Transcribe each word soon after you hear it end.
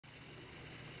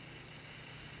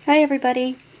Hi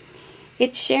everybody,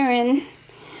 it's Sharon.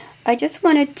 I just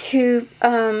wanted to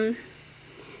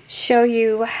show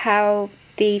you how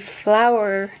the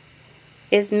flower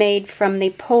is made from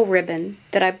the pole ribbon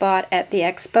that I bought at the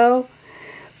expo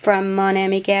from Mon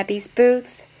Ami Gabby's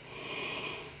booth.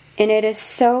 And it is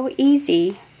so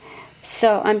easy.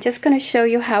 So I'm just going to show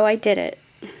you how I did it.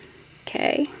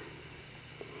 Okay.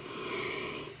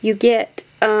 You get,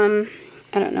 I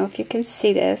don't know if you can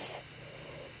see this,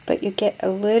 but you get a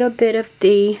little bit of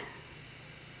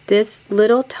this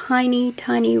little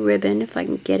tiny ribbon, if I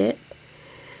can get it.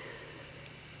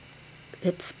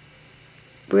 It's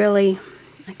really,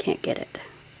 I can't get it.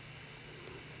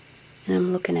 And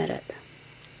I'm looking at it.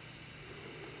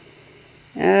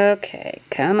 Okay,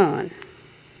 come on.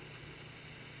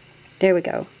 There we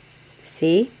go.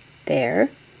 See? There.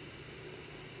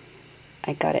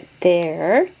 I got it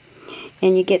there.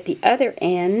 And you get the other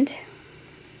end.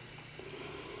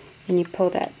 And you pull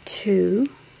that too.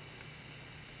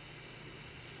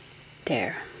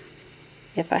 There.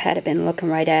 If I had been looking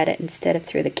right at it instead of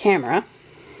through the camera.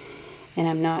 And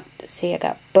I'm not. See, I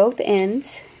got both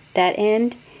ends. That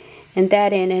end and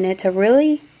that end. And it's a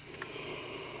really,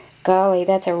 golly,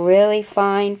 that's a really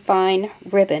fine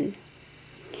ribbon.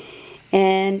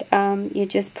 And you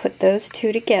just put those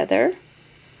two together.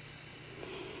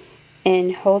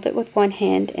 And hold it with one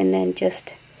hand and then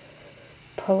just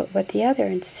pull it with the other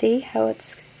and see how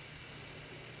it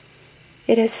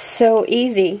is so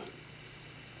easy.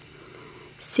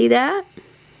 See that?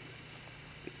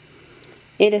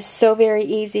 It is so very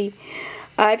easy.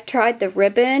 I've tried the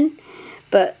ribbon,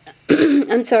 but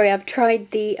I'm sorry, I've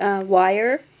tried the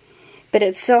wire, but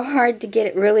it's so hard to get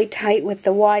it really tight with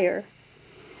the wire.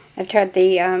 I've tried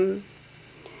the,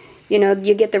 you know,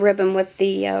 you get the ribbon with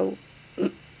the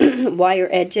wire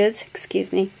edges,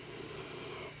 excuse me.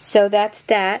 So that's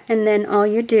that, and then all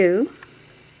you do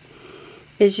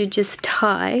is you just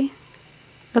tie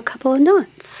a couple of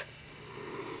knots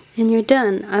and you're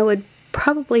done. I would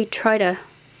probably try to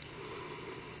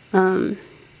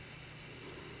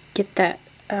get that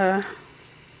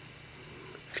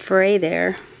fray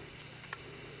there,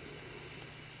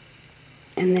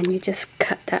 and then you just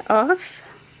cut that off.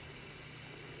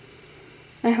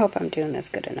 I hope I'm doing this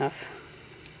good enough.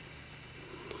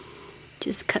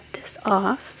 Just cut this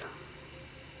off.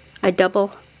 I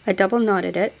double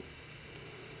knotted it.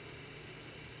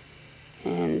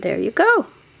 And there you go.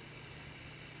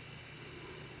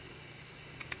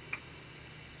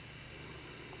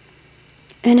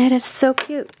 And it is so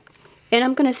cute. And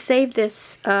I'm going to save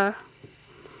this,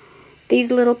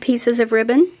 these little pieces of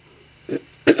ribbon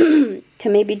to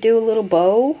maybe do a little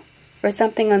bow or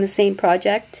something on the same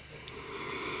project.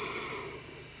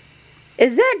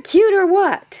 Is that cute or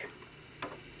what?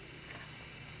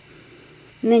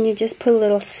 And then you just put a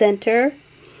little center,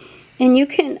 and you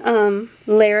can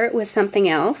layer it with something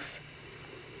else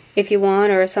if you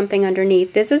want, or something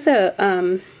underneath. This is a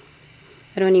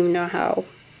I don't even know how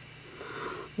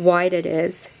wide it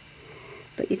is,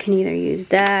 but you can either use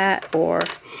that or,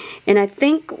 and I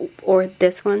think, or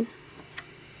this one.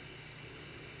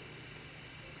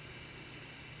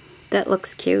 That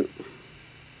looks cute.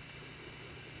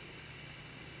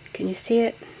 Can you see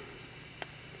it?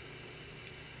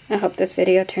 I hope this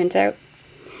video turns out.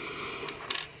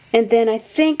 And then I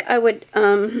think I would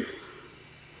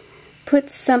put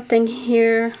something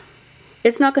here.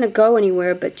 It's not going to go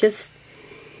anywhere, but just,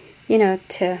 you know,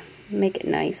 to make it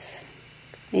nice.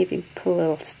 Maybe put a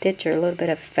little stitch or a little bit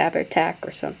of fabric tack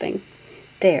or something.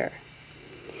 There.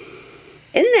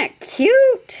 Isn't that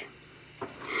cute?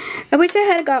 I wish I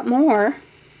had got more.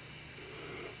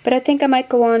 But I think I might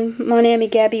go on Mon Ami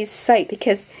Gabby's site,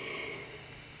 because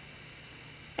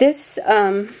this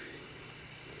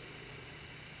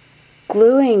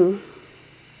gluing,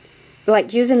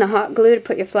 like using the hot glue to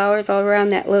put your flowers all around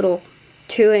that little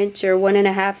 2-inch or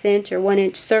 1.5 inch or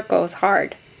 1-inch circle is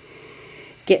hard.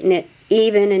 Getting it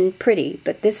even and pretty,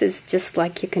 but this is just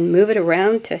like you can move it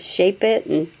around to shape it,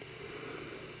 and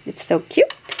it's so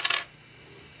cute.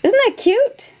 Isn't that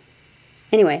cute?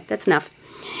 Anyway, that's enough.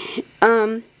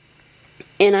 And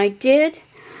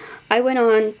I went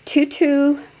on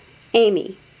Tutu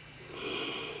Amy.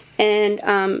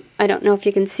 And I don't know if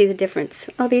you can see the difference.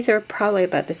 Oh, these are probably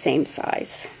about the same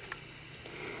size.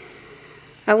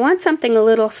 I want something a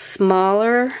little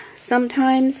smaller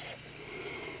sometimes.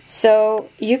 So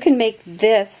you can make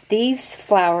these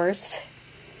flowers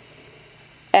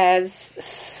as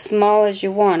small as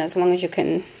you want, as long as you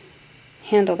can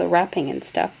handle the wrapping and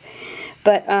stuff.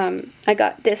 But I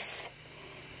got this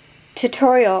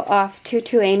tutorial off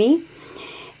Tutu Amy,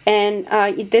 and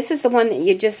this is the one that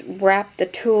you just wrap the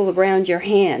tool around your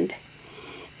hand,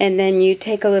 and then you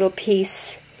take a little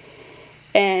piece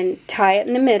and tie it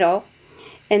in the middle,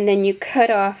 and then you cut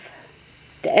off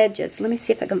the edges. Let me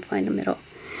see if I can find the middle.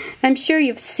 I'm sure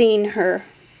you've seen her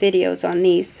videos on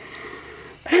these,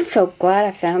 but I'm so glad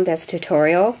I found this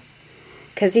tutorial,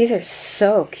 because these are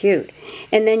so cute.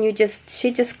 And then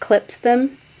she just clips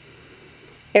them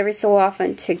every so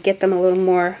often to get them a little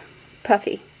more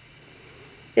puffy.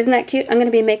 Isn't that cute? I'm going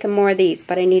to be making more of these,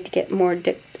 but I need to get more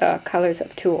colors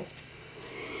of tulle.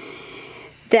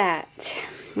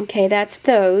 Okay, that's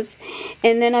those.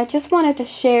 And then I just wanted to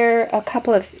share a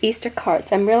couple of Easter cards.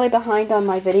 I'm really behind on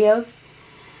my videos.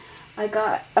 I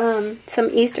got some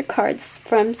Easter cards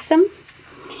from some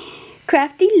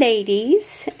crafty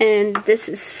ladies, and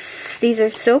these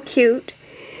are so cute.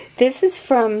 This is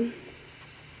from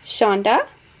Shonda,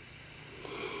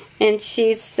 and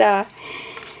she's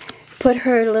put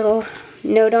her little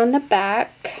note on the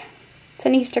back. It's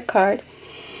an Easter card,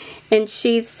 and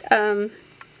she's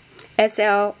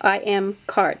SLIM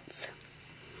cards.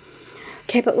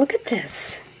 Okay, but look at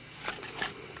this.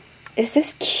 Is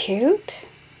this cute?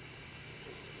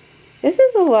 This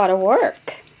is a lot of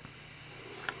work.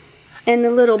 And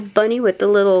the little bunny with the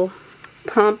little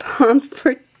pom-pom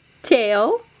for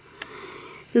tail.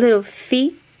 Little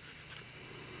feet.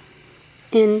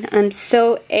 And I'm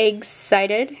so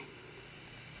excited.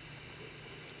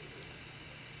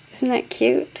 Isn't that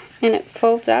cute? And it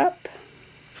folds up.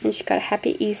 And she's got a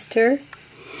happy Easter.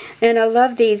 And I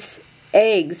love these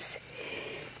eggs.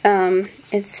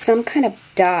 It's some kind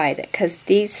of dye, because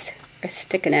these are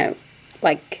sticking out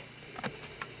like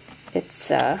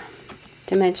it's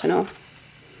dimensional.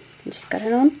 And she's got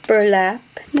it on burlap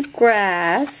in the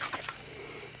grass.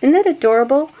 Isn't that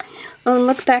adorable? Oh, and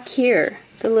look back here,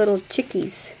 the little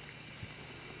chickies.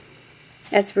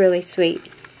 That's really sweet.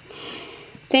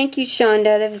 Thank you,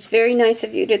 Shonda. That was very nice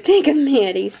of you to think of me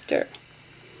at Easter.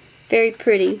 Very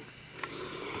pretty.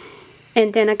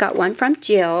 And then I got one from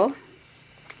Jill.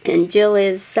 And Jill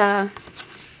is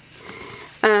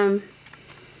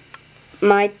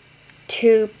my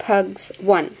Two Pugs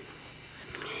 1.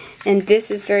 And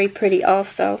this is very pretty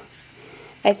also.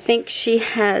 I think she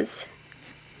has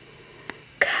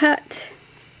cut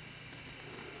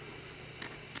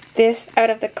this out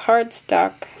of the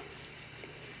cardstock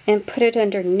and put it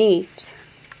underneath.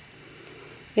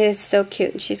 It is so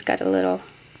cute. And she's got a little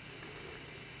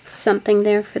something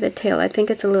there for the tail. I think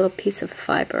it's a little piece of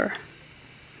fiber.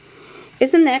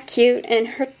 Isn't that cute? And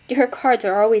her cards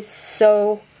are always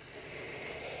so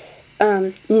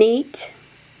neat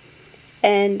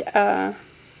and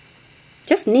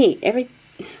just neat. Everything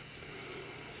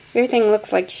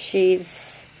looks like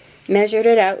she's measured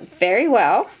it out very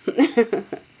well.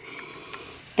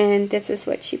 And this is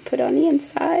what she put on the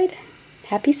inside.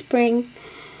 Happy spring.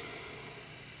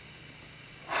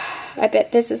 I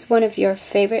bet this is one of your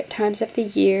favorite times of the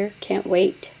year. Can't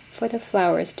wait for the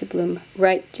flowers to bloom.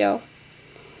 Right, Jill?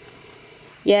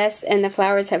 Yes, and the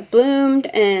flowers have bloomed,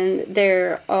 and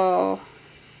they're all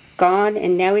gone,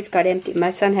 and now he's got empty.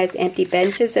 My son has empty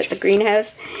benches at the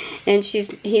greenhouse, and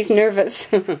he's nervous.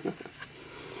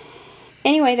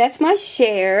 Anyway, that's my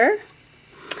share.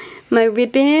 My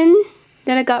ribbon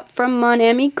that I got from Mon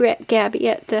Ami Gabby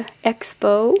at the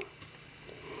expo.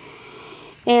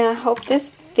 And I hope this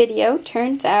video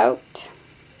turns out.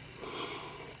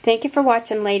 Thank you for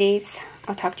watching, ladies.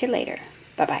 I'll talk to you later.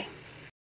 Bye-bye.